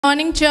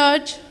Morning,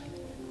 church.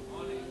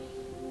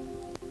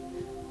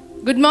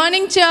 Good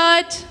morning,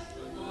 church.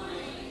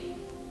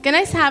 Can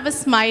I have a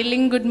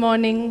smiling good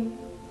morning?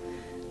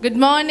 Good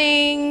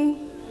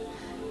morning.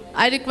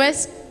 I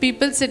request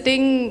people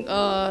sitting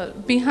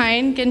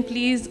behind can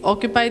please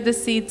occupy the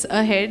seats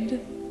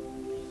ahead,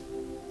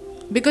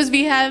 because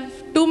we have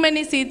too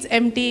many seats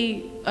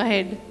empty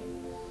ahead.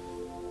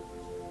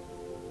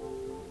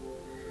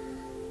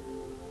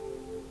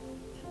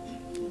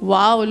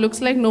 Wow,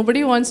 looks like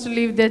nobody wants to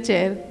leave their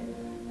chair.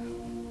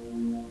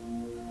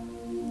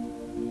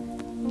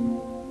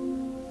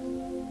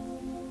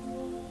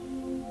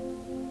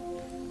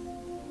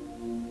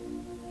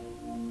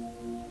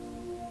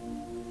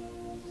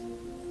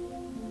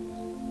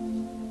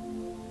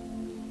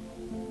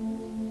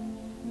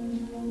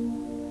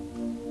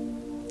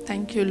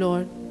 Thank you,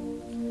 Lord.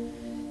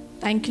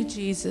 Thank you,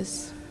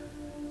 Jesus.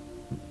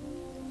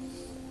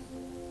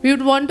 We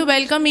would want to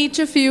welcome each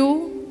of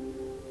you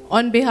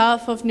on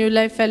behalf of New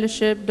Life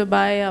Fellowship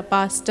Dubai, our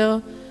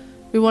pastor.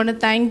 We want to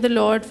thank the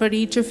Lord for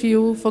each of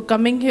you for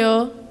coming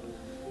here.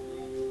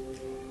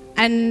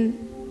 And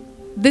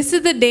this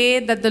is the day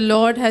that the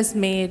Lord has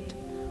made.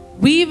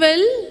 We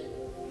will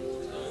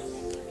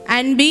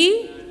and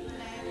be.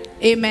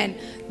 Amen.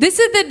 This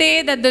is the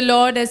day that the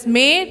Lord has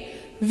made.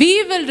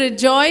 We will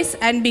rejoice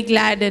and be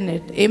glad in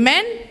it.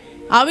 Amen.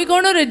 Are we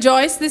going to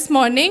rejoice this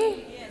morning?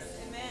 Yes,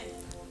 amen.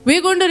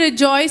 We're going to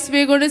rejoice.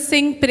 We're going to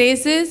sing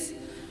praises.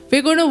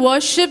 We're going to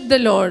worship the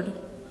Lord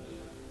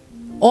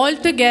all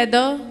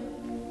together.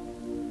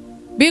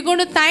 We're going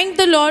to thank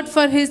the Lord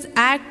for His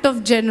act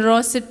of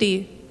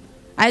generosity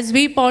as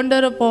we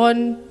ponder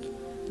upon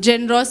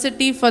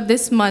generosity for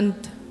this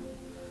month.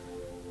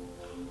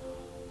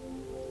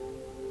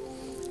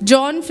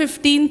 John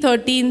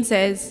 15:13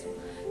 says,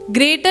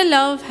 "Greater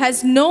love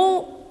has no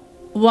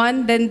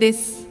one than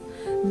this,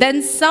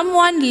 than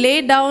someone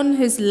lay down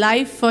his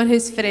life for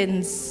his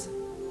friends."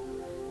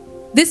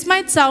 This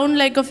might sound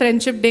like a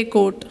Friendship Day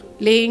quote,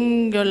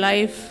 laying your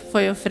life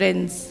for your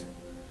friends.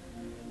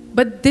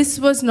 But this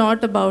was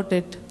not about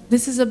it.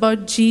 This is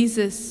about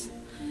Jesus.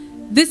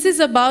 This is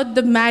about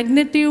the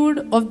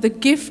magnitude of the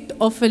gift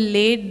of a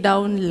laid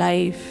down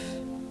life.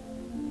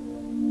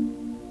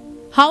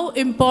 How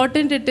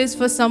important it is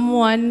for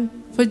someone,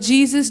 for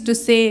Jesus to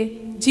say,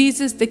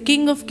 Jesus, the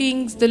King of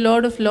Kings, the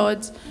Lord of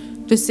Lords,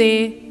 to say,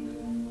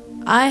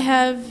 I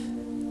have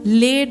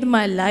laid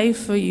my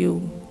life for you.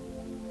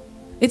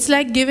 It's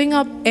like giving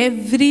up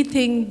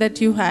everything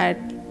that you had.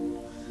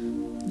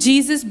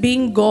 Jesus,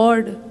 being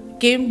God,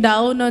 came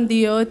down on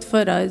the earth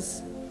for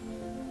us.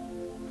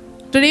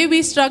 Today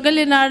we struggle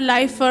in our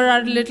life for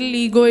our little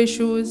ego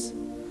issues,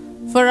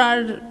 for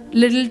our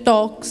little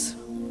talks.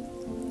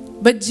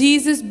 But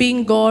Jesus,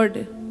 being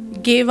God,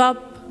 gave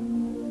up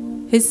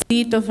His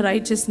seat of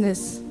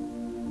righteousness,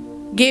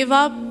 gave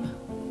up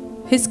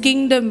His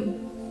kingdom,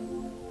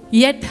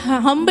 yet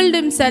humbled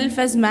Himself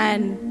as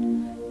man,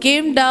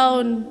 came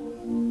down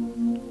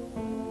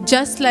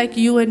just like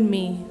you and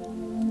me.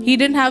 He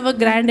didn't have a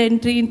grand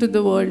entry into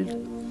the world.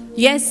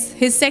 Yes,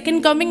 His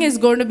second coming is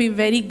going to be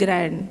very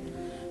grand.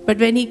 But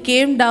when He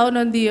came down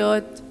on the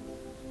earth,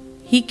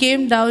 He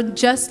came down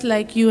just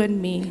like you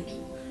and me.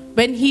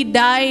 When He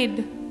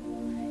died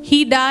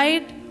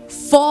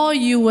for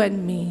you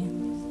and me.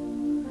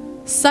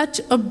 Such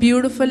a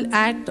beautiful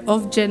act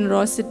of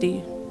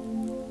generosity.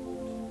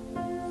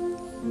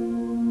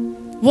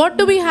 What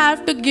do we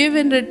have to give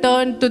in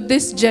return to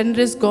this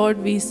generous God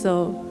we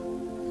serve?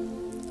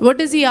 What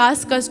does He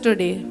ask us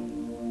today?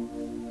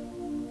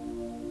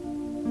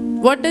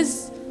 What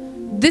does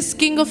this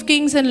King of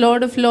Kings and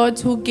Lord of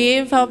Lords, who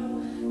gave up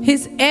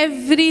His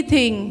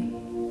everything,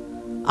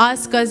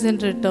 ask us in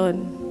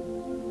return?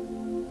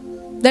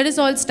 Let us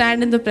all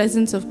stand in the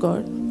presence of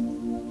God.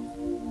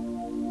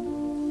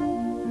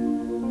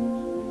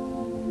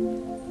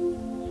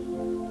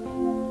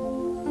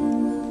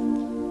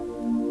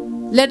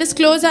 Let us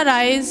close our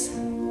eyes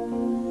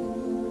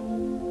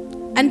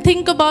and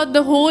think about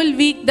the whole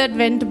week that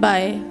went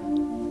by.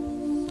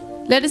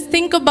 Let us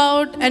think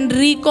about and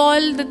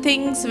recall the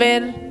things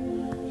where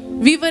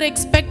we were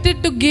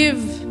expected to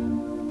give.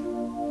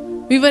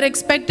 We were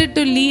expected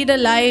to lead a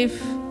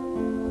life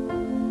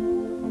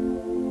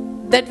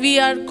that we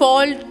are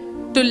called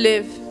to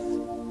live,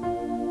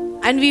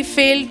 and we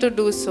failed to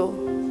do so.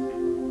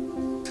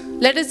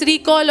 Let us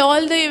recall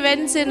all the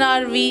events in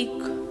our week,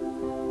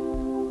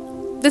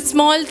 the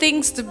small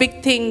things, the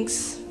big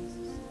things,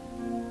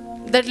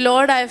 that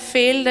Lord, I have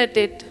failed at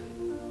it.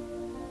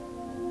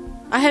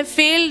 I have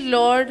failed,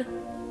 Lord,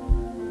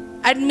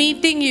 at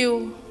meeting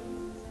you.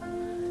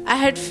 I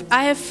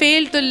have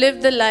failed to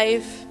live the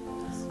life.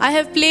 I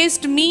have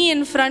placed me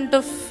in front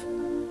of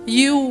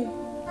you.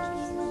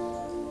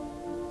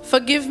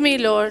 Forgive me,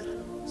 Lord.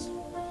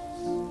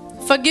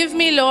 Forgive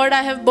me, Lord.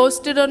 I have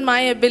boasted on my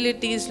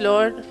abilities,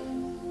 Lord.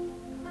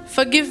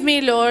 Forgive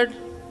me, Lord.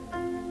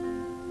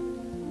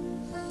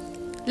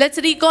 Let's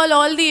recall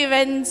all the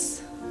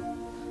events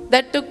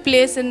that took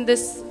place in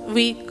this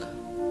week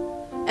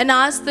and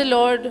ask the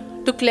Lord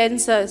to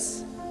cleanse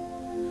us.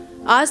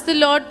 Ask the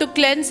Lord to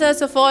cleanse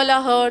us of all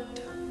our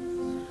hurt.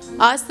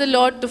 Ask the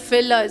Lord to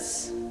fill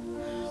us.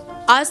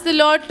 Ask the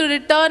Lord to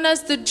return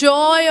us the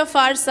joy of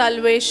our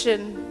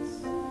salvation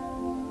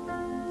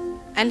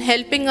and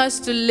helping us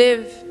to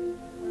live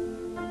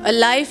a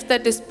life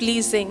that is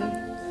pleasing.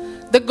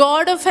 The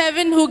God of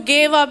heaven who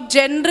gave up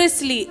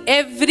generously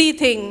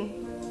everything,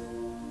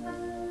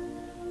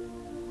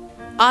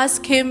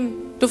 ask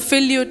Him to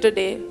fill you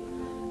today,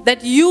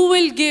 that you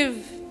will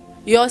give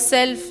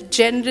yourself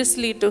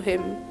generously to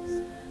Him.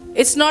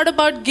 It's not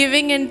about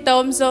giving in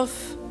terms of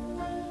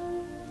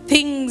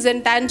things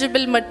and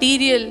tangible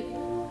material.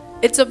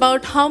 It's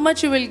about how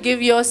much you will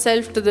give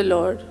yourself to the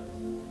Lord.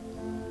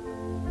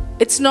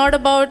 It's not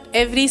about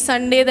every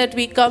Sunday that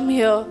we come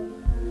here,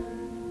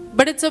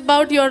 but it's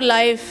about your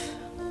life.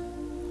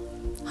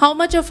 How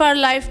much of our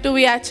life do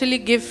we actually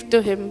give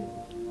to Him?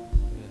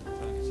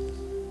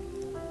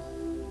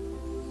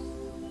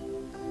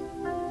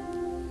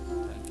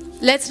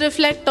 Let's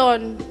reflect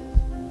on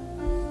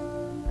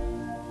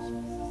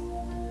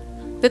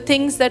the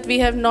things that we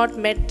have not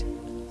met.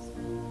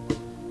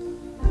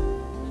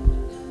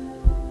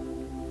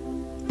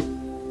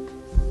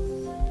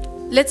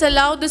 Let's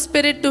allow the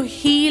Spirit to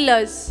heal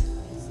us.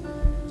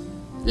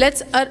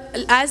 Let's,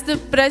 as the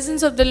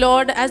presence of the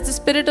Lord, as the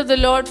Spirit of the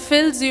Lord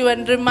fills you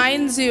and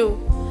reminds you,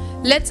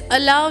 let's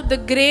allow the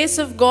grace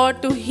of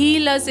God to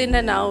heal us in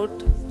and out,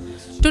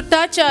 to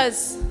touch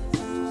us.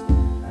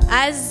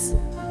 As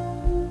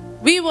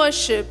we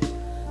worship,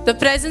 the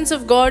presence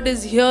of God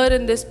is here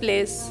in this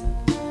place.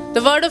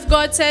 The Word of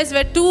God says,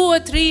 where 2 or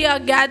 3 are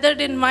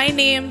gathered in my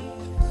name,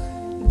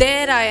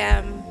 there I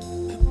am.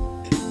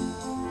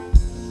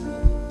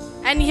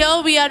 And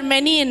here we are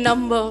many in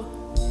number.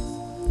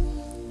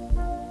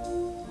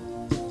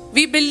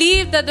 We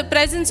believe that the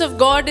presence of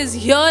God is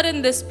here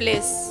in this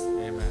place.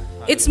 Amen.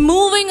 It's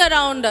moving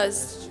around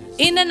us,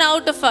 in and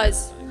out of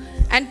us,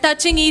 and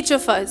touching each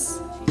of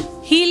us,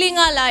 healing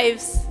our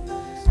lives,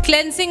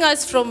 cleansing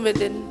us from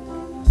within,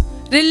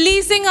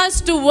 releasing us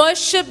to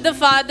worship the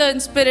Father in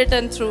spirit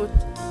and truth.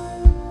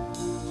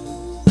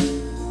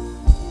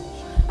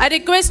 I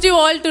request you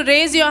all to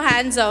raise your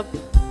hands up.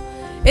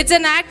 It's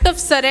an act of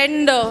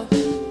surrender.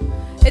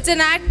 It's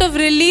an act of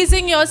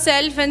releasing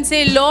yourself and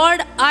say,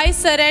 Lord, I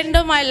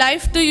surrender my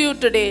life to you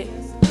today.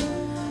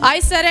 I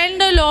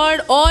surrender,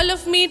 Lord, all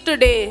of me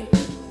today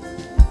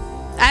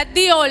at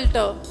the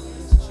altar.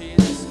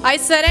 I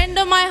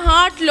surrender my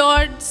heart,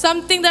 Lord,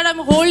 something that I'm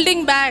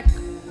holding back.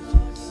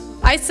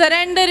 I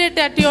surrender it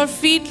at your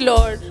feet,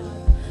 Lord.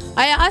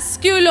 I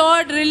ask you,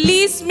 Lord,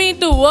 release me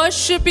to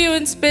worship you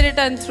in spirit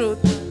and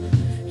truth.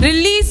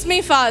 Release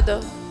me,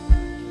 Father.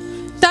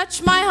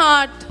 Touch my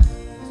heart.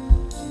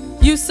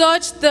 You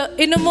search the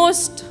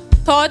innermost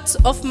thoughts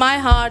of my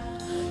heart.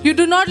 You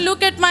do not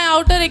look at my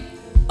outer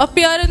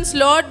appearance,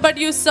 Lord, but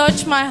you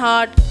search my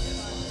heart.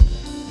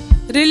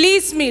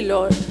 Release me,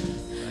 Lord.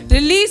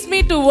 Release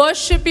me to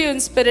worship you in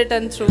spirit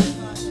and truth.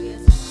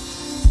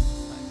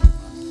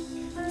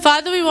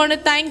 Father, we want to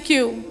thank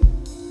you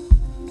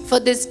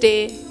for this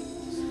day.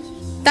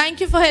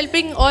 Thank you for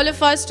helping all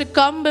of us to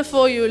come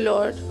before you,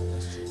 Lord.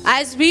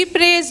 As we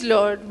praise,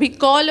 Lord, we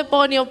call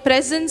upon your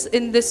presence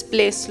in this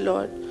place,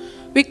 Lord.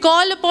 We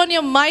call upon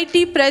your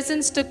mighty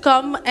presence to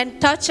come and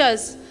touch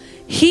us.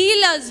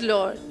 Heal us,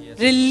 Lord.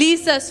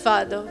 Release us,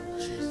 Father.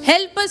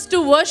 Help us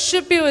to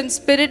worship you in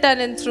spirit and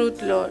in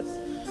truth, Lord.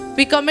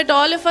 We commit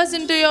all of us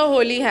into your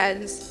holy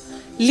hands.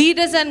 Lead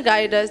us and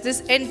guide us this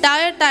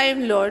entire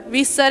time, Lord.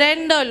 We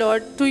surrender,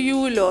 Lord, to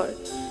you, Lord.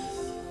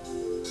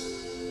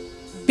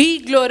 Be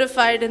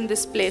glorified in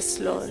this place,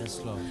 Lord. Yes,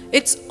 Lord.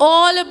 It's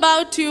all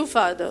about you,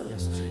 Father.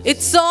 Yes,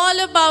 it's all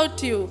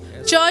about you.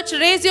 Yes. Church,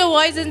 raise your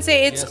voice and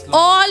say, it's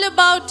all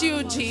about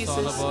you,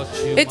 Jesus.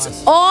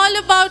 It's all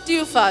about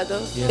you, Father.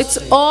 Yes,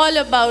 it's all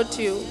about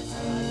you.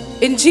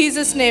 In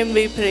Jesus' name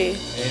we pray.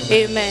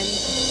 Amen. Amen.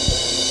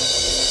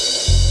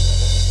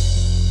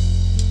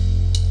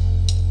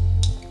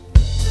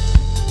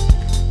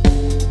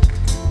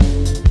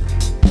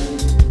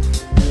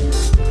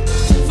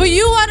 For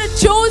you are a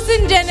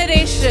chosen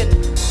generation,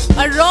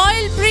 a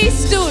royal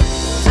priesthood,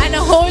 and a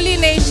holy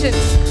nation.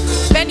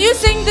 When you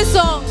sing the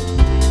song,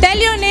 tell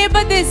your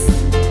neighbor this.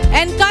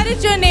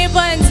 Encourage your neighbor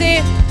and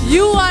say,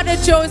 you are a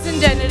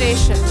chosen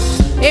generation.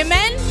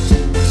 Amen?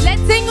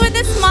 Let's sing with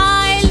a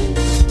smile.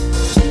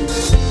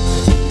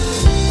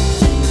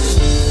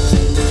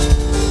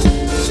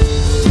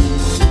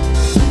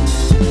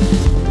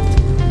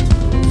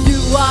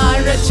 You are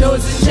a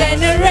chosen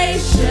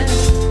generation,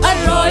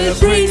 a royal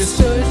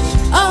priesthood,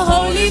 a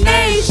holy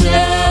nation,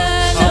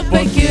 a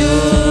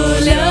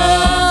peculiar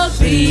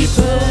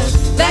people,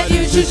 that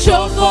you should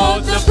show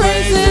forth the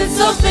praises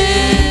of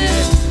Him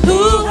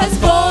who has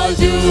called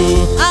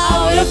you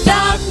out of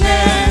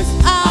darkness,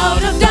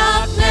 out of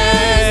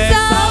darkness,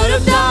 out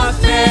of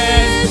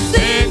darkness,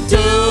 into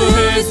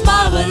His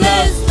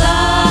marvelous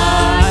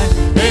light,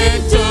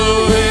 into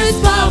His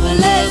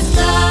marvelous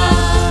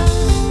light.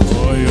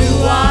 Oh, you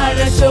are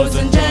a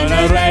chosen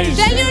generation.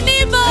 Tell your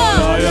neighbor.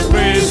 A royal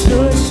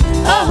priesthood,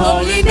 a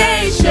holy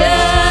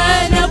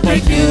nation, a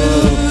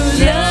peculiar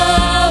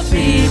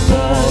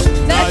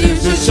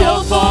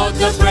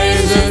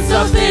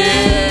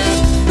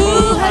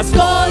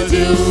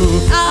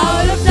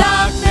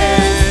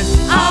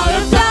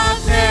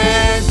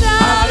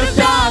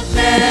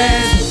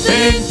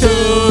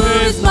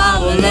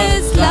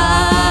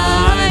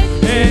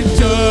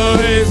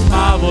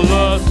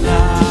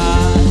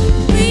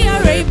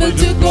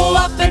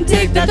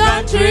take the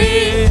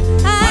country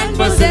and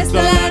possess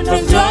the land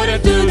from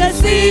Jordan to the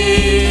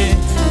sea.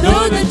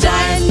 Though the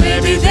giants may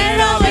be there,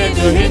 no way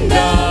to hinder.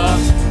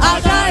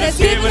 Our God has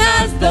given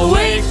us the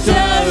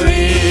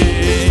victory.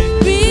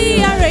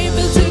 We are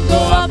able to go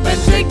up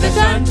and take the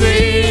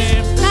country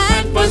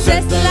and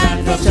possess the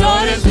land from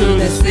Jordan to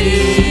the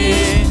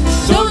sea.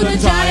 Though the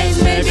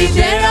giants may be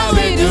there, no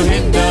way to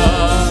hinder.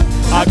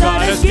 Our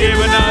God has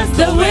given us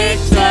the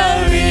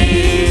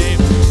victory.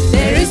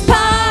 There is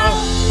power,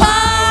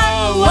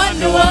 power,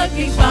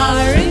 wonder-working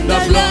power in the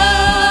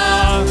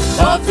blood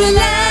of the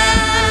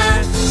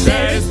Lamb.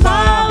 There is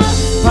power,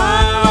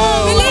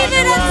 power, believe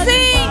it and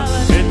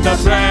sing, in the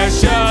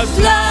precious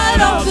blood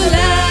of the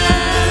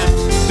Lamb.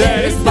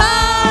 There is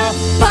power,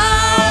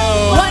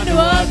 power,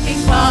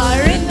 wonder-working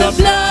power in the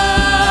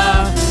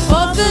blood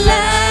of the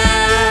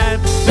Lamb.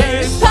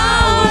 There is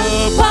power,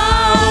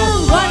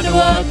 power,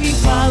 wonder-working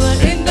power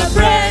in the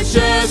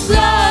precious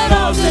blood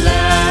of the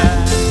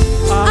Lamb.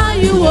 Are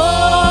you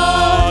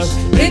washed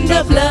in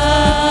the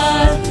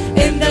blood,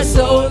 in the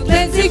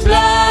soul-cleansing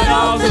blood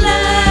of the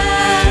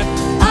Lamb?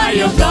 Are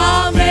your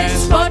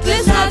garments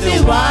spotless as they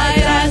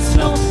white as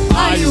snow?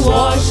 Are you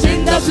washed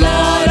in the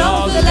blood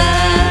of the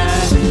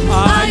Lamb?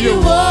 Are you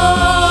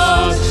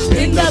washed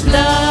in the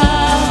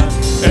blood,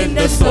 in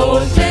the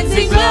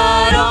soul-cleansing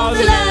blood of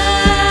the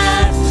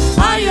Lamb?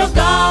 Are your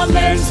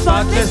garments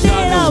spotless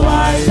and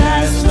white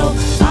as snow?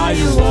 Are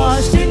you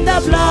washed in the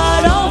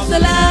blood of the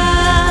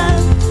Lamb?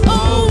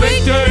 Oh,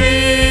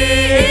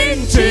 victory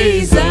in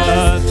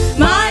Jesus,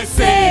 my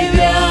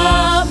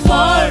Savior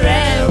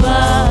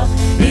forever.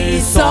 He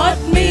sought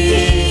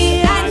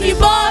me and He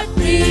bought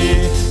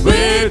me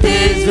with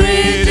His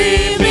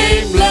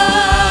redeeming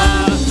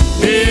blood.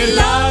 He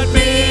loved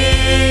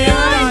me,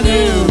 I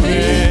knew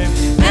Him,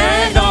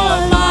 and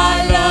all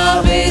my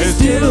love is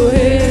to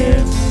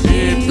Him.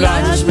 He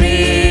plunged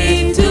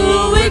me to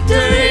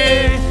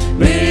victory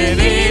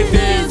beneath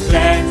His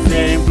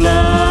cleansing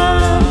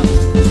blood.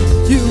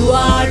 You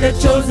are the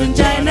chosen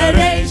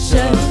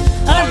generation,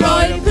 a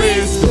royal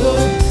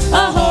priesthood,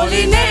 a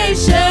holy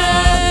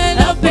nation,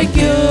 a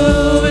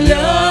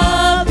peculiar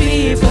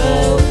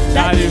people,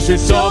 that you should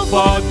show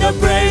forth the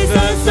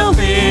praises of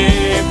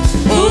Him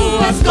who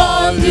has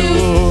called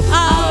you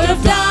out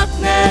of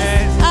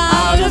darkness,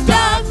 out of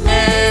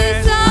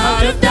darkness,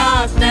 out of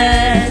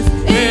darkness,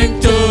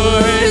 into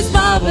His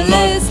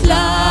marvelous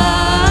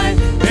light,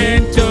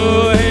 into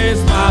His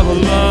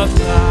marvelous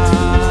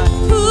light.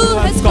 Who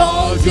has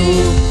called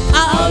you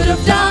out of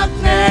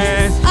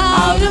darkness,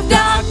 out of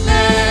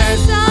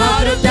darkness,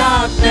 out of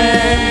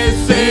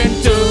darkness,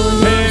 into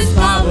His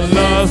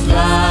marvelous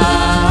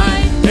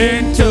light,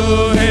 into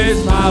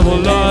His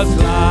marvelous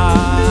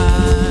light.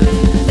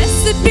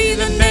 Blessed be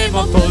the name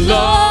of the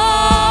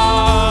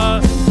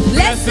Lord.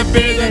 Blessed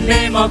be the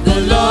name of the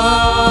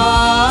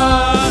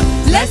Lord.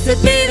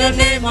 Blessed be the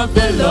name of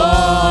the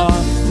Lord,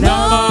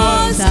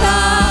 Most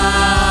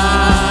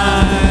High.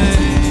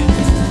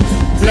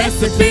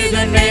 Blessed be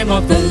the name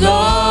of the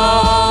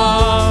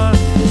Lord.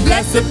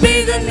 Blessed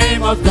be the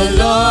name of the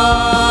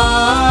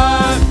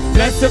Lord.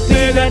 Blessed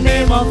be the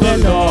name of the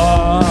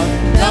Lord,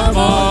 the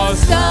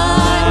Most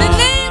High. The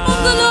name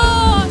of the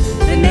Lord,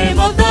 the name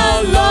of the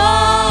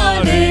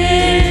Lord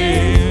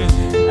is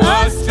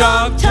a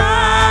strong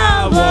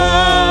tower.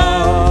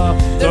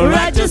 The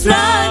righteous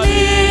run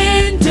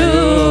into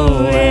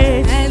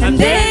it, and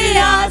they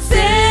are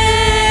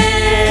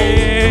saved.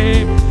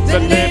 The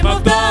name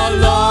of the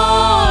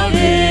Lord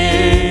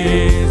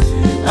is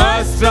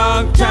a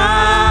strong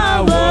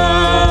tower.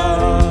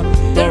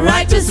 The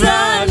righteous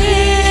run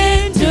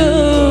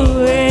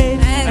into it,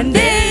 and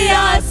they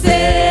are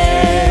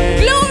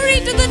saved. Glory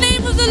to the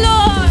name of the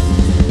Lord.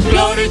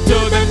 Glory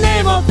to the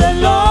name of the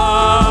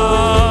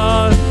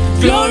Lord.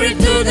 Glory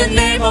to the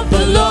name of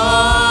the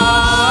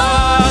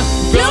Lord.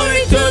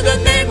 Glory to the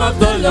name of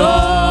the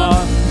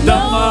Lord, the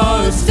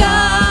Most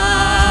High.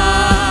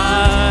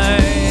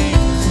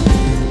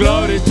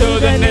 Glory to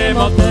the name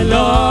of the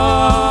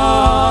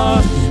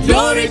Lord.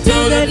 Glory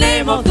to the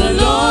name of the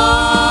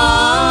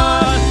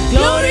Lord.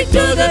 Glory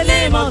to the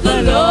name of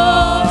the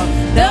Lord,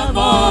 the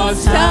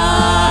Most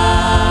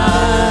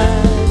High.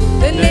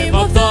 The name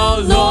of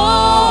the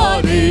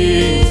Lord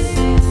is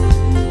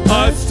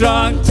a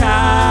strong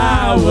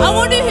tower. I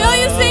want to hear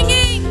you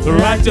singing. The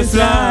righteous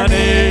run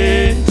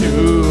into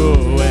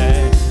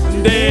it,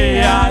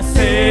 they are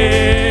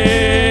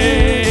saved.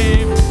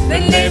 The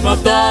name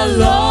of the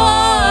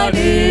Lord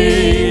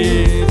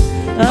is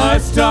a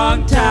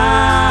strong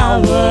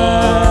tower.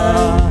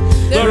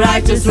 The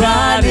righteous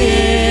run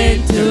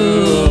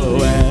into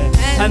it,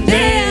 and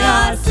they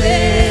are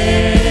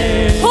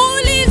saved.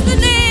 Holy is the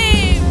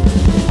name.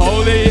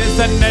 Holy is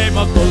the name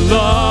of the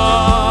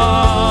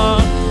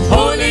Lord.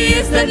 Holy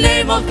is the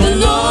name of the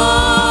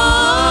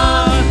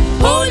Lord.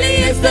 Holy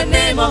is the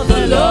name of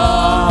the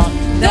Lord,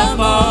 the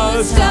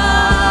Most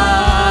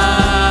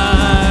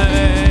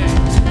High.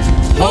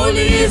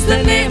 Holy is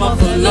the name of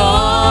the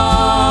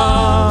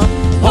Lord.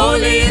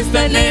 Holy is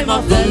the name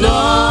of the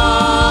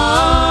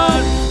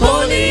Lord.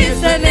 Holy is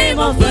the name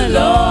of the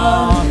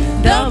Lord,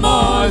 the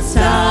Most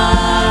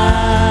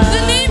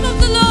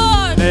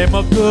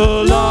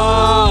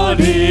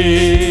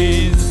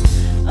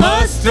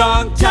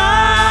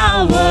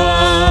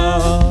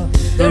tower.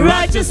 The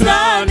righteous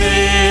run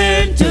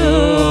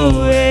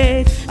into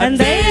it, and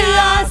they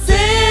are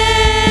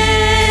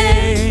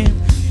saved.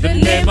 The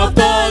name of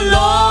the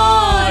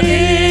Lord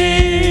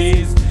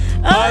is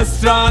a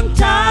strong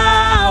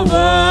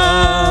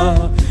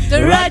tower.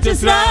 The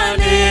righteous run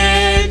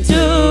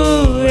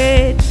into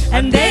it,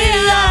 and they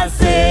are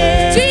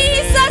saved.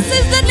 Jesus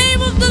is the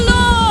name of the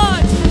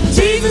Lord.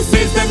 Jesus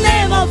is the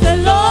name of the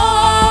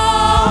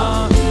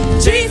Lord.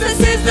 Jesus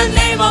is the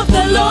name of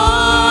the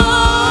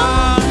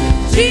Lord.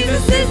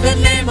 Jesus is the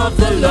name of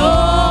the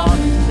Lord,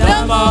 the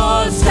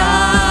Most High.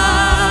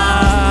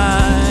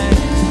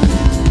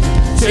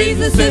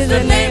 Jesus is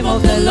the name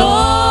of the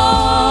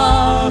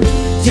Lord.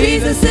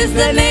 Jesus is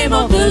the name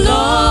of the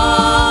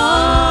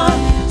Lord.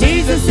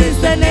 Jesus is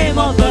the name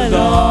of the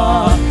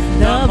Lord,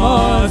 the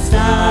Most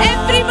High.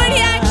 Everybody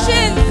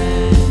action.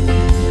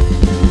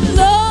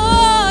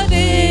 Lord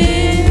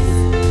is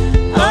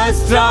a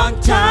strong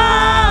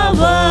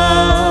tower.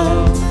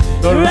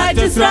 The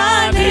righteous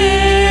run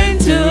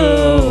into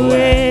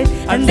it,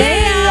 and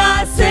they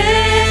are saved.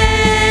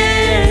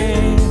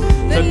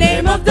 The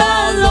name of the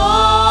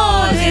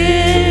Lord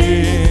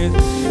is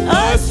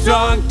a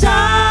strong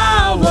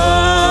tower.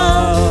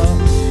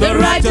 The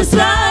righteous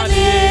run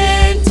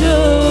into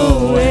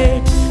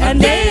it,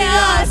 and they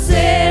are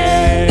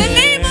saved. the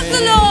name of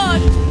the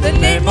Lord. The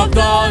name of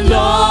the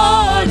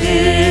Lord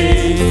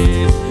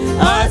is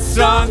a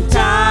strong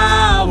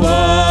tower.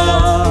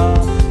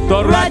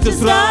 The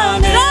righteous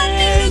run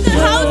into the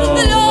house of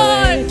the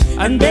Lord,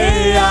 and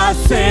they are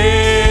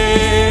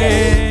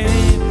saved.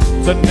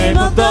 The name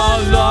of the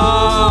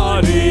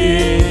Lord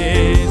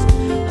is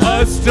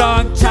a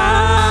strong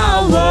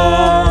tower.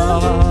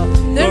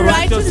 The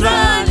righteous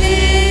run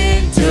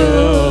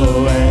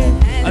into it,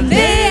 and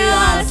they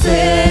are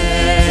saved.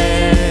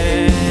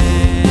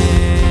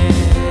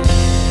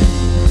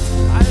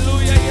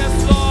 Hallelujah, yes,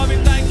 Lord, we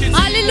thank you, Jesus.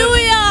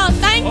 hallelujah.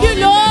 Thank you, Oh,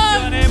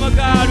 Lord. we bless your name, oh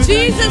God. We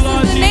Jesus thank you,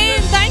 Lord is the name.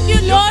 Jesus. Thank you,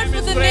 Lord,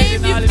 for the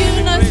name you've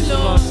given us,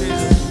 Lord.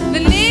 The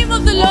name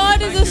of the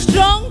Lord is a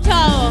strong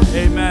tower,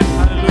 Amen.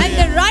 Hallelujah. and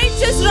the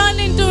righteous run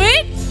into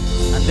it,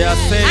 And they are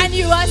saved. and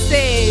you are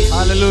saved.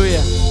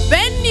 Hallelujah.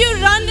 When you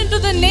run into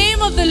the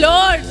name of the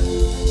Lord,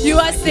 you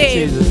are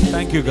saved. Jesus.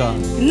 Thank you, God.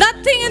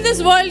 Nothing in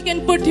this world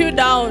can put you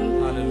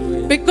down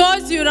Hallelujah.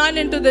 because you run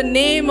into the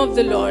name of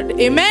the Lord.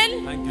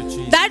 Amen. Thank you,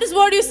 Jesus. That is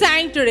what you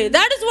sang today.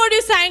 That is what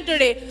you sang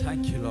today.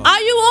 Thank you, Lord.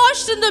 Are you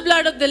washed in the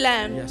blood of the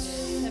Lamb? Yes.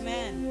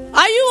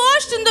 Are you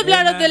washed in the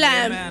blood of the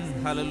Lamb? Amen.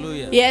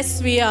 Hallelujah.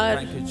 Yes, we are.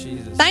 Thank you,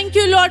 Jesus. Thank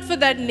you, Lord, for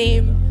that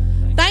name.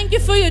 Thank you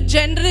for your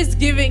generous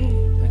giving.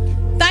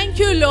 Thank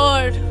you,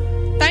 Lord.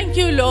 Thank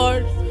you,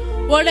 Lord.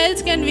 What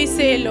else can we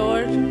say,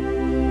 Lord?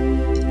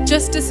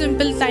 Just a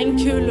simple thank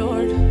you,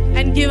 Lord,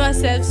 and give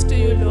ourselves to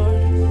you, Lord.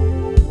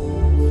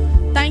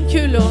 Thank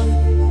you, Lord.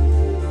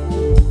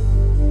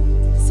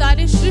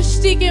 सारी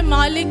सृष्टि के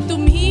मालिक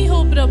तुम ही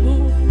हो प्रभु,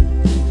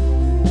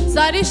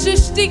 सारी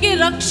सृष्टि के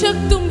रक्षक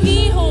तुम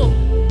ही हो,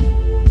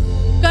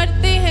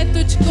 करते हैं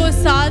तुझको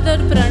सादर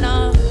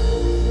प्रणाम,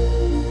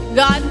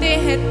 गाते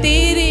हैं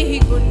तेरे ही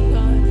गुणगान.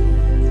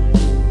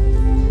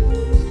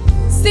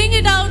 Sing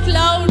it out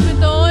loud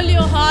with all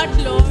your heart,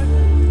 Lord.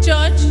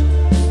 Church,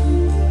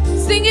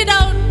 sing it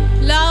out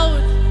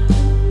loud.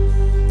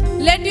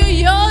 Let your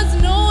ears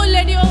know,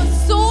 let your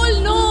soul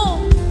know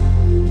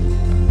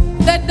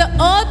that the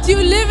earth you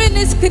live in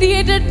is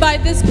created by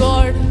this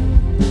God,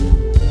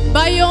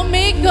 by your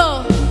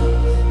Maker.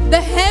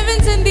 The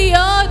heavens and the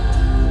earth,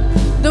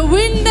 the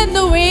wind and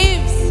the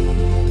waves,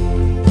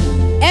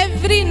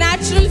 every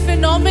natural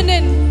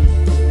phenomenon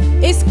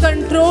is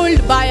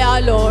controlled by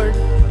our Lord.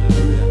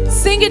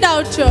 Sing it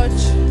out,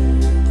 church.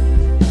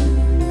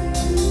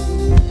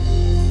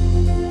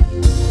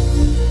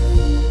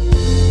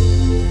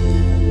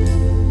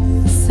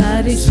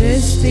 सारी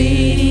सृष्टि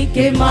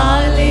के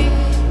मालिक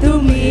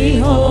तुम ही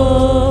हो,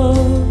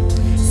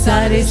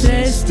 सारी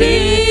सृष्टि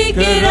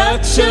के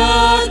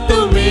रक्षक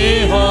तुम ही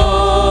हो,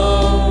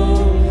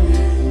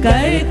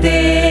 करते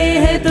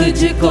हैं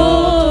तुझको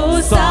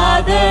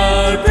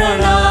सादर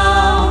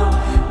प्रणाम,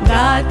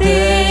 गाते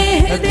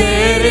हैं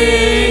तेरे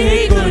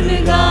ही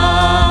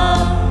गुणगान.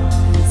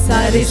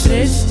 सारी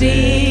सृष्टि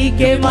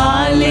के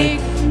मालिक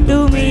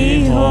तुम ही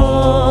हो,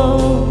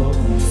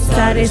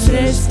 सारी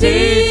सृष्टि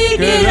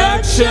के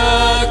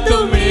रक्षक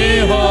तुम ही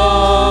हो,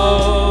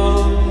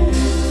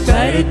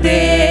 करते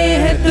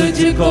हैं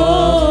तुझको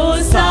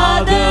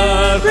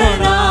सादर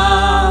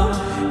प्रणाम,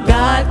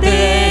 गाते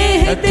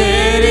हैं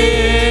तेरे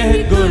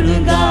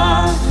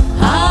गुणगान.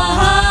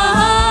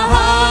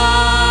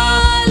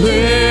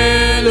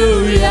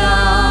 Hallelujah,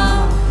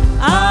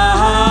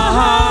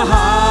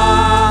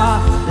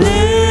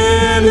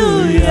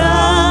 hallelujah,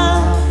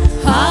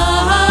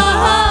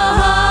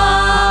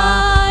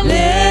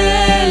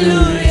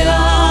 hallelujah,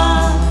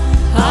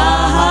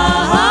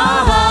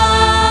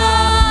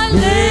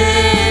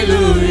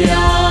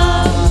 hallelujah,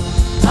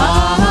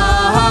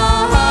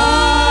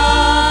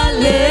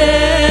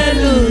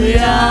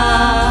 hallelujah,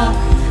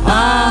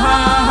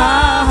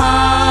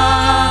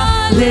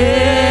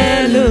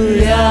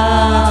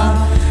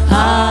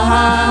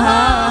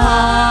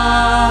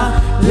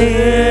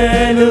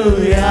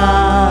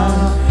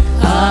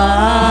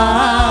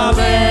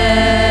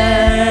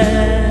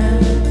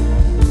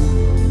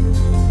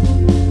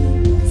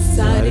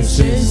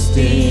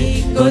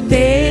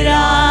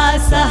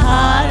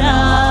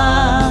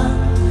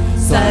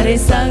 सारे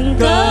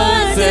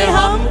संकट से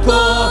हमको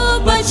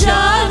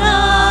बचाना,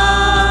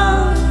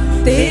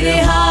 तेरे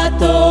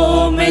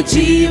हाथों में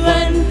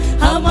जीवन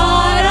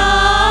हमारा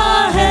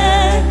है,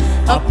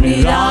 अपनी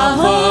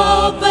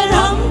राहों पर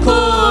हमको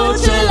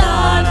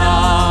चलाना।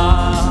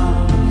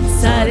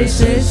 सारी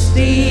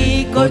सृष्टि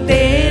को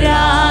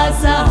तेरा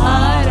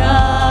सहारा,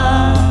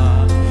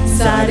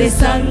 सारे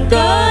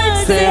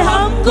संकट से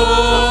हमको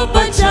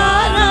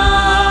बचाना,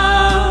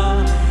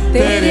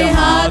 तेरे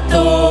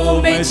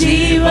हाथों में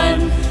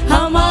जीवन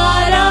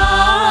हमारा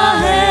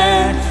है,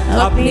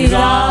 अपनी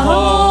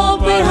राहों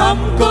पर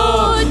हमको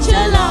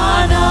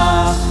चलाना।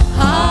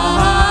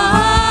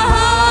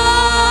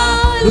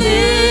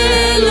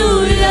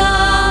 Hallelujah,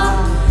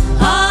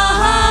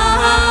 hallelujah,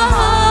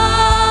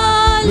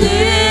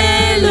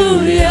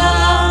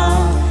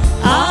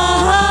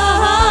 hallelujah,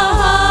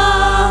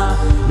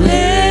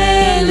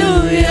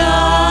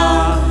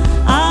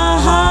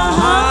 hallelujah,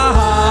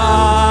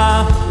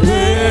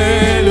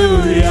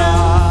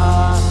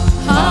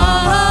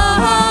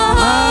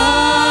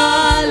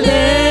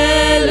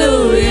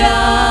 hallelujah,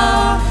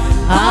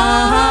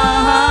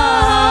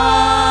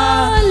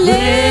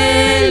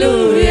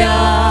 hallelujah,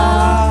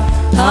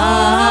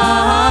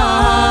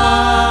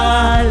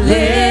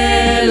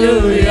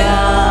 hallelujah,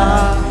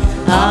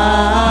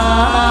 आमेन।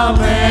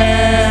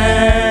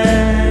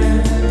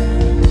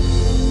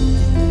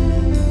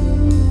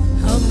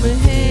 हम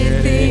हैं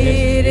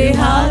तेरे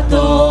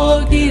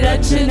हाथों की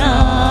रचना,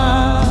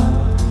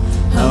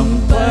 हम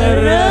पर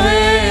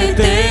रहे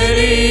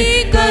तेरी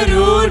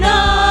करुणा,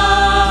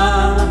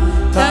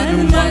 तन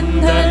मन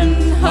धन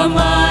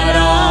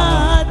हमारा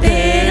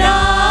तेरा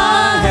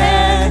है,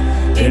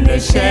 इन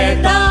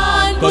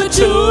शैतान को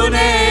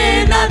छूने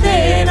न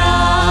देना।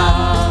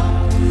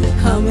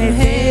 हम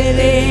हैं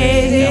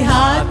तेरे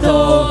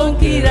हाथों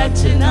की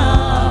रचना,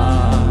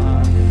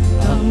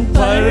 हम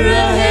पर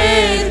रहे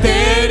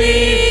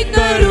तेरी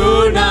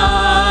करुणा,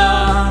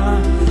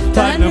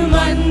 तन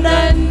मन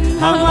धन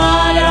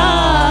हमारा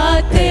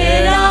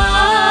तेरा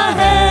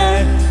है,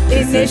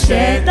 इसे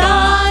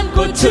शैतान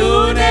को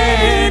छूने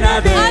न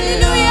दे।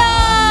 Hallelujah,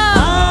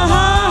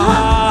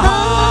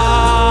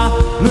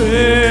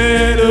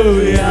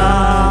 hallelujah,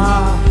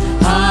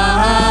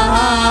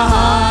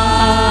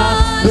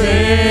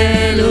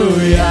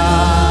 hallelujah,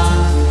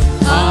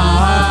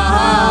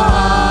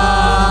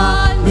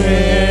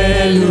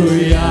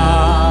 hallelujah,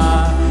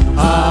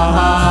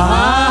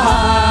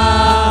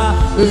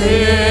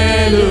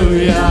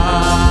 hallelujah,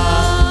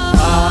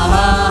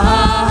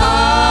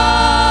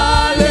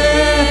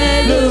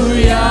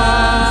 hallelujah,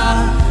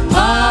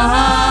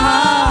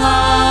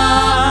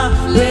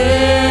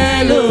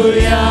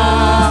 hallelujah,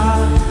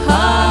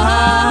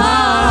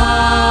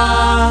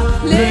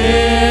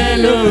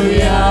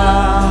 hallelujah,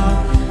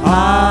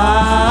 आमेन।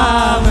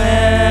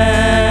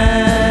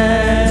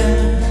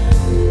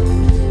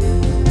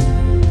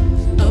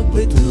 अब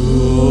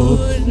दूर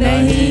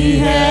नहीं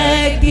है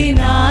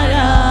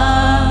किनारा,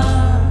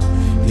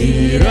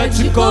 धीरज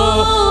को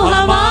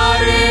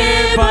हमारे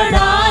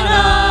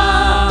बढ़ाना,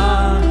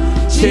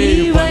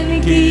 जीवन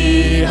की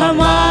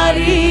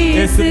हमारी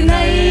इस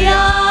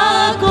नैया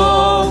को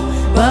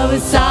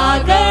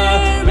भवसागर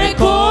में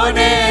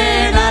खोने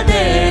न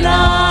देना।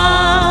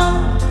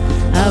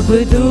 अब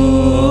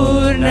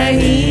दूर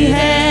नहीं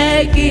है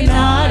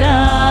किनारा,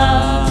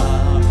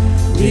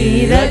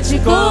 धीरज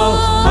को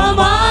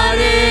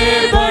हमारे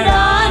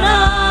बढ़ाना,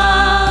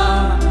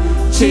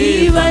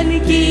 जीवन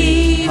की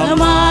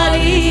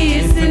हमारी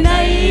इस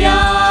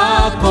नैया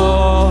को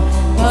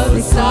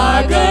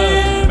भवसागर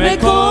में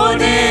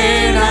खोने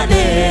न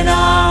देना।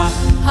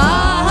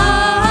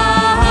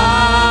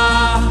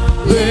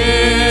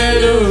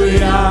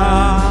 Hallelujah,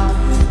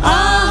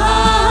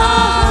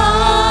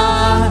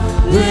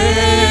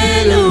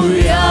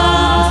 hallelujah,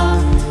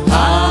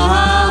 hallelujah,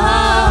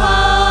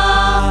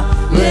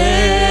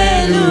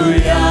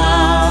 hallelujah,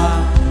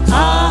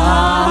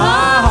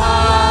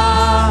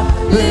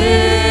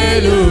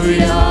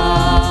 hallelujah,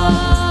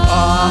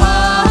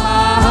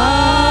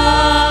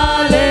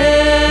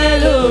 hallelujah,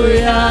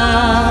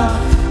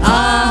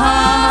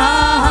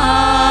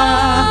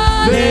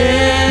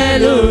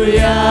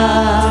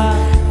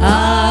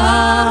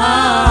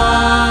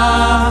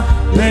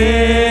 hallelujah,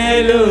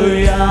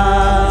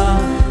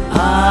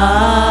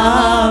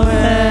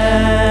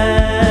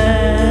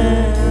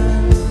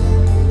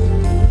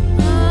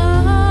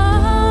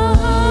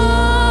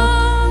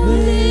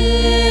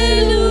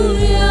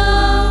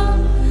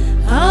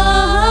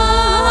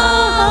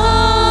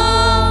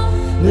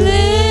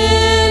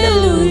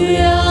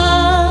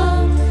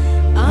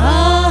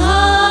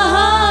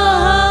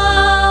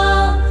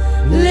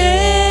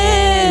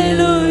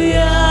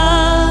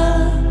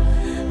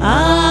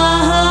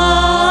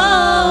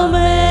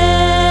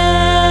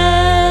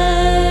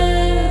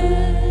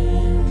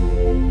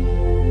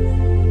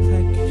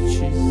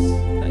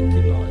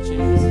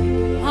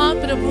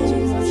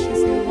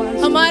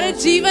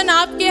 जीवन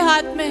आपके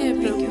हाथ में है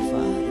प्रभु.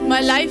 My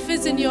life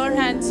is in your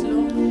hands,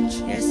 Lord.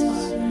 Yes,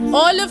 Father.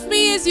 All of me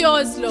is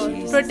yours, Lord.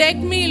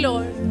 Protect me,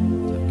 Lord.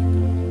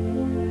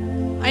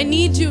 I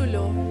need you,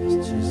 Lord.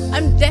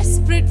 I'm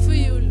desperate for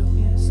you,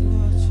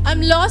 Lord.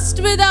 I'm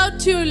lost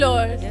without you,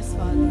 Lord. Yes,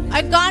 Father.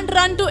 I can't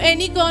run to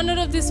any corner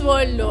of this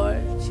world,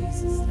 Lord.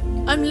 Jesus.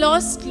 I'm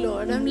lost,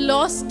 Lord. I'm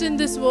lost in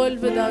this world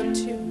without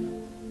you.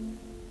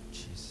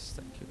 Jesus,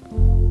 thank you.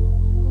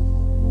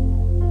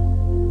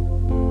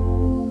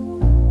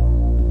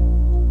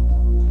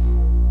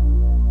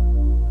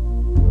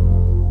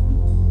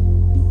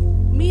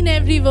 Mean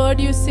every word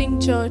you sing,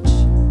 church.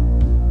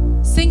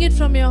 Sing it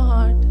from your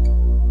heart.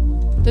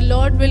 The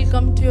Lord will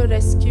come to your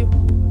rescue.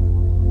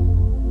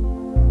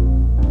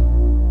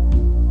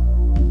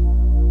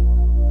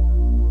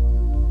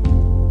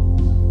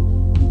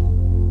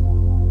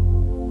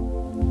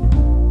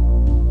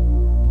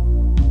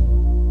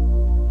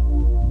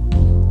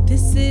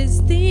 This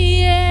is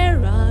the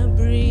air I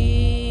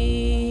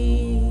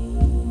breathe.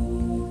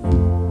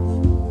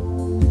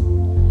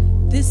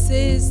 This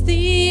is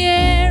the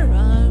air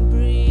I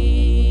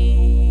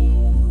breathe.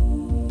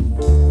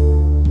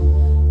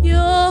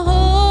 Your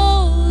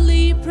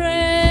holy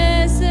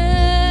presence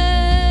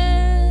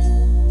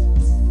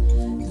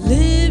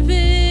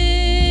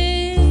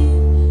living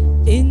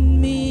in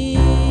me.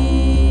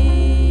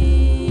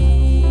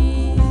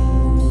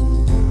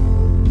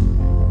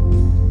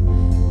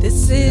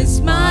 This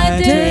is my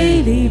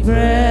daily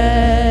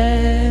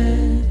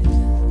bread.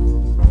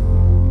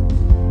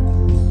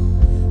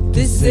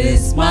 This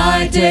is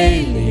my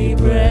daily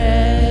bread.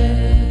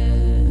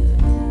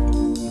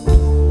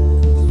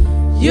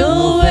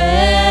 Your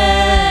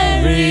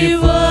every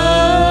word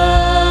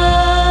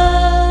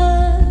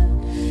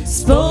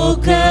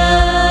spoken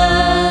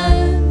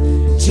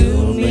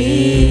to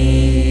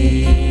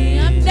me.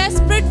 I'm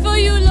desperate for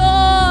you,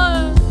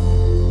 Lord.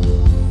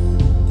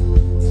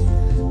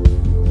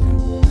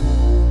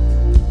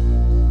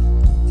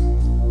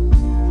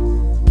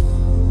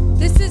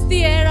 This is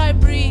the air I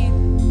breathe.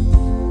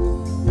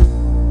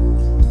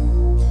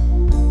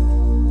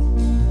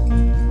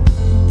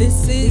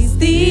 This is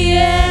the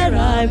air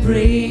I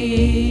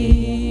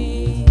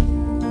breathe.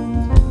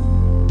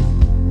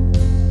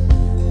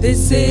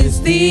 This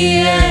is the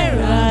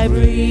air I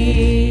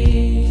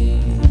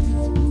breathe.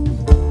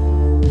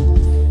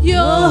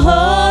 Your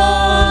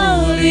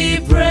holy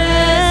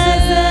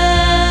presence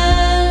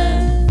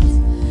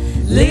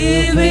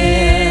living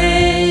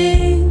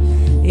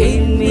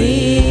in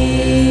me.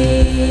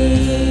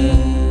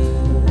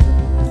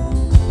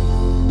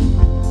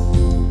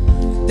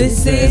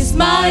 This is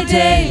my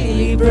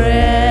daily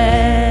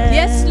bread.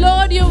 Yes,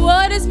 Lord, your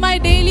word is my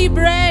daily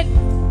bread.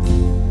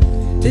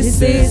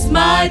 This is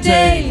my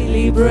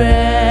daily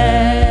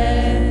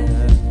bread.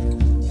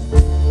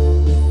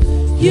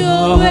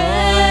 Your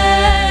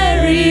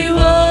very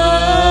word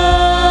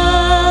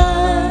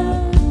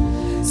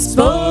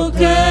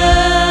spoken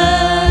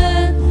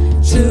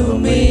to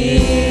me.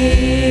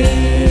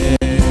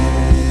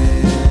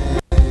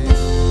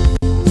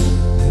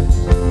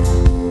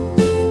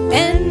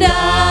 And I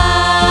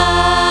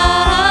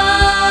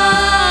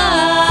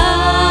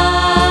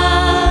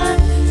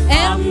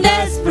am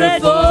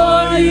desperate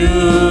for you.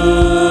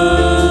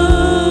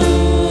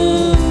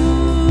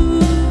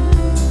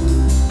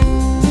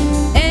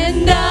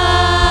 And I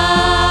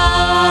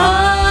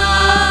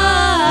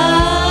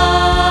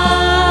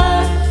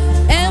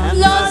am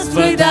lost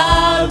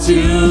without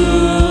you.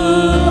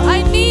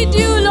 I need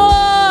you,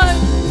 Lord.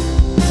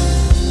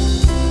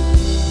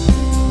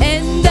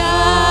 And I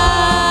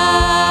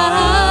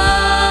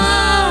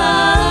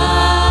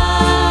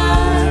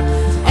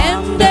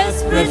am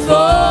desperate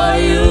for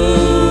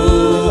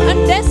you.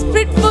 I'm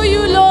desperate for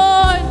you,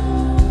 Lord.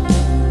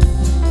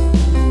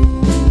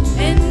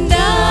 And I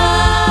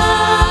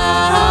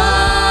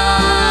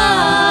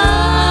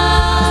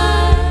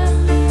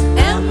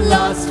am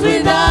lost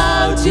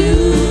without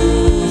you.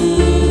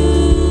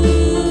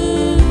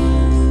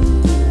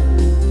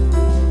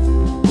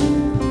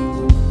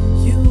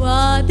 You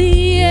are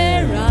the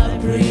air I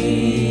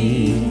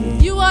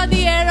breathe. You are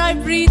the air I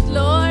breathe,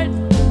 Lord.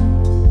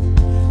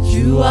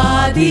 You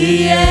are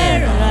the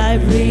air I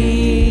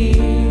breathe.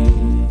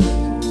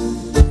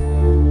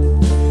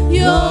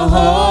 Your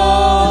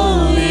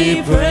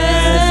holy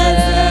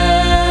presence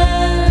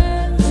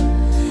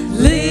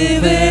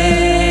living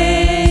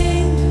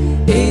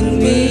in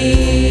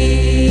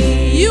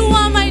me. You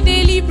are my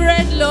daily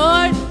bread,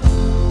 Lord.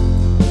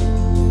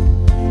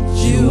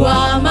 You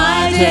are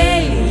my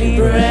daily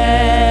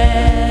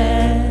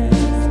bread.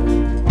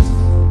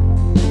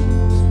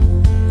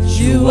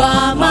 You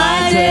are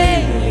my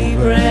daily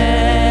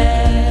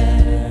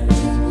bread.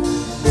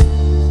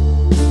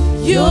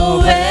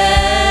 Your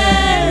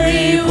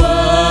very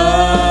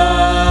word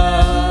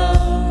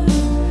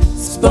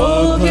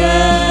spoken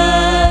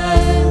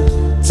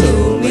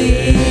to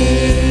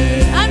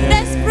me. I'm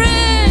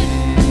desperate.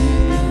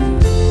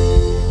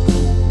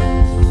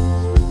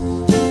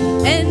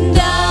 And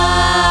I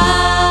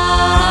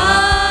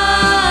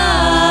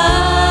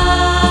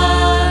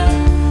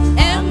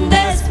am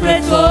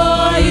desperate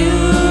for you.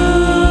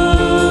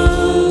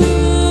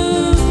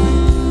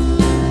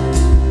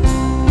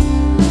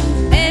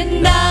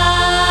 And I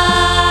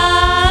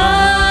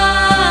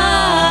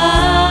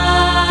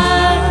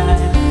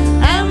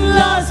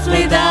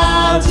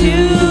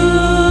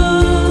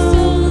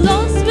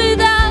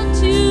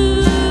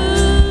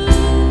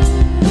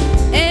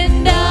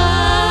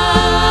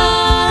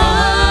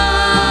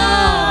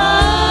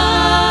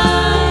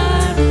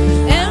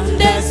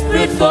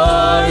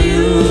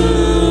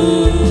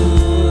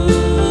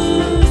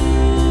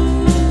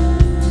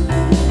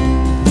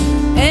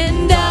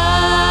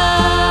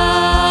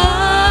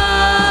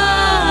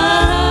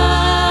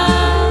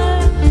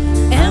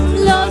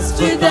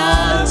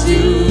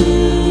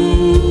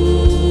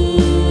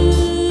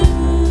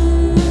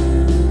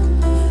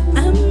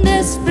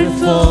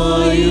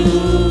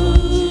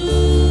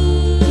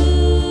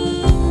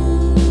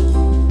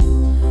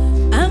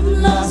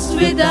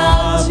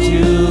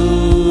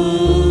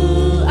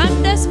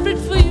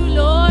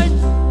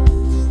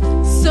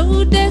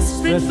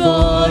desperate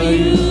for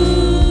you.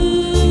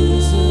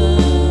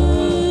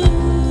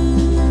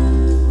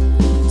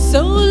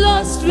 So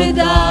lost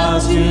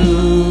without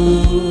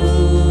you.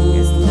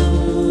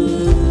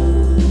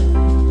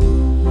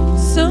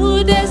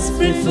 So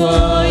desperate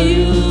for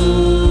you.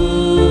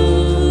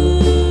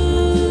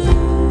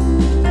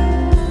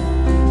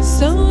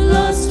 So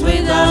lost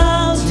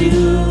without you.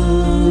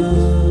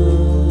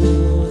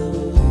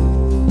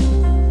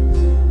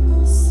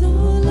 So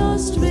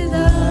lost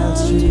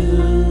without you.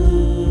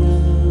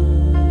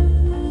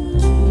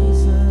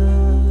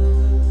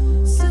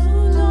 So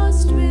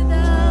lost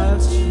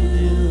without you.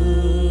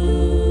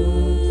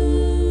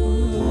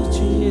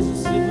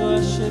 Jesus, we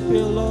worship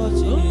you, Lord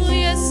Jesus. Oh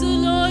yes, oh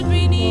Lord,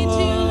 we need you,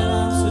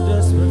 I'm so Lord.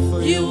 desperate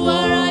for you. You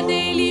are our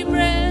daily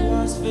bread.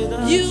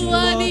 You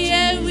are the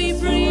air we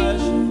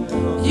breathe.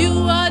 You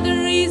are the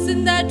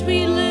reason that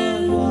we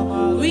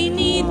live. We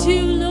need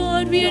you,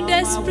 Lord. We are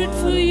desperate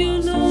for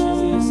you,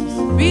 Lord.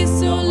 We're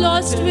so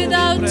lost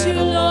without you,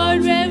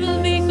 Lord. Where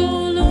will we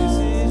go,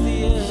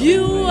 Lord?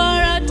 You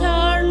are our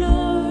tower,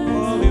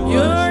 Lord.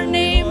 Your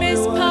name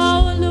is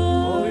power,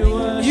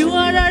 Lord. You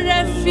are our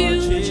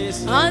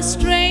refuge, our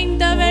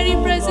strength, our very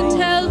present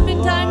help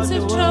in times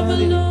of trouble,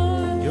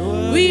 Lord.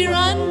 We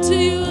run to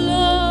you,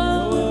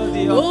 Lord.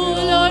 Oh,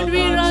 Lord,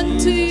 we run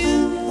to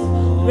you.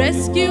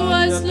 Rescue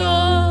us,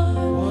 Lord.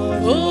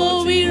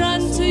 Oh, we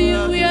run to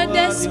you. We are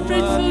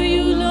desperate for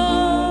you,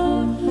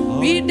 Lord.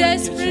 We're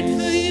desperate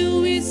for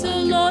you. We're so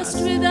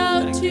lost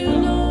without you,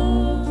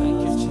 Lord.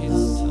 Thank you,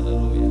 Jesus.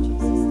 Hallelujah.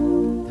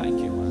 Thank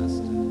you,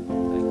 Master.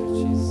 Thank you,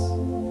 Jesus.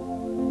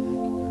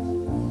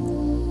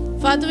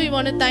 Father, we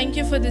want to thank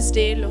you for this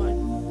day, Lord.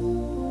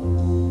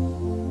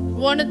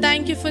 We want to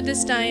thank you for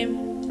this time.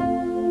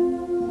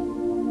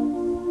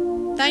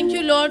 Thank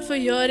you, Lord, for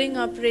hearing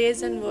our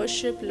praise and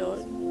worship,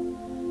 Lord.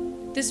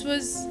 These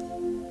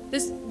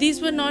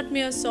were not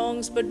mere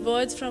songs, but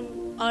words from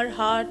our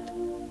heart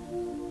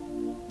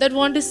that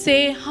want to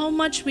say how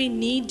much we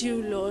need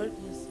you, Lord.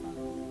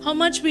 How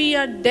much we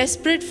are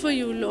desperate for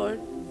you, Lord.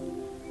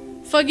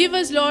 Forgive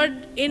us,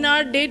 Lord, in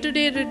our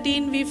day-to-day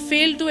routine, we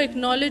fail to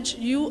acknowledge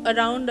you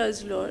around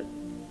us, Lord.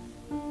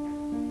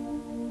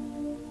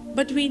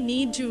 But we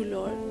need you,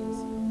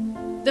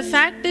 Lord. The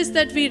fact is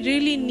that we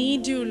really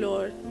need you,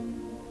 Lord.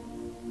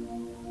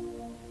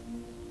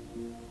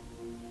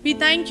 We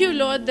thank you,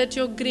 Lord, that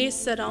your grace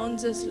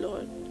surrounds us,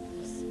 Lord.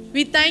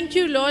 We thank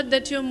you, Lord,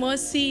 that your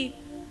mercies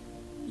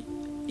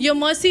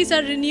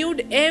are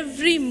renewed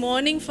every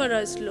morning for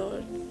us,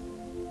 Lord.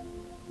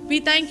 We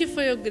thank you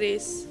for your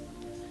grace.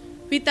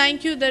 We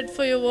thank you that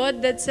for your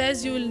word that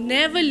says you will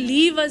never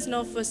leave us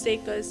nor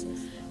forsake us.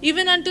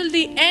 Even until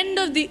the end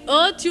of the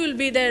earth, you will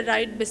be there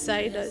right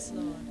beside us.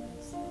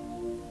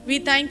 We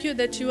thank you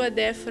that you are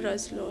there for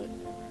us, Lord.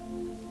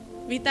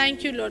 We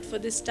thank you, Lord, for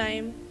this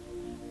time.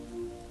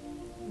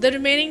 The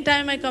remaining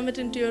time I commit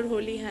into your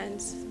holy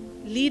hands.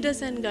 Lead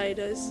us and guide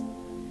us.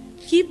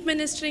 Keep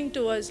ministering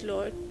to us,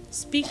 Lord.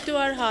 Speak to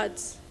our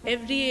hearts,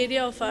 every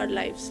area of our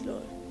lives,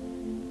 Lord.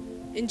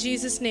 In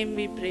Jesus' name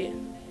we pray.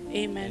 Amen.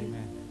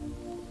 Amen.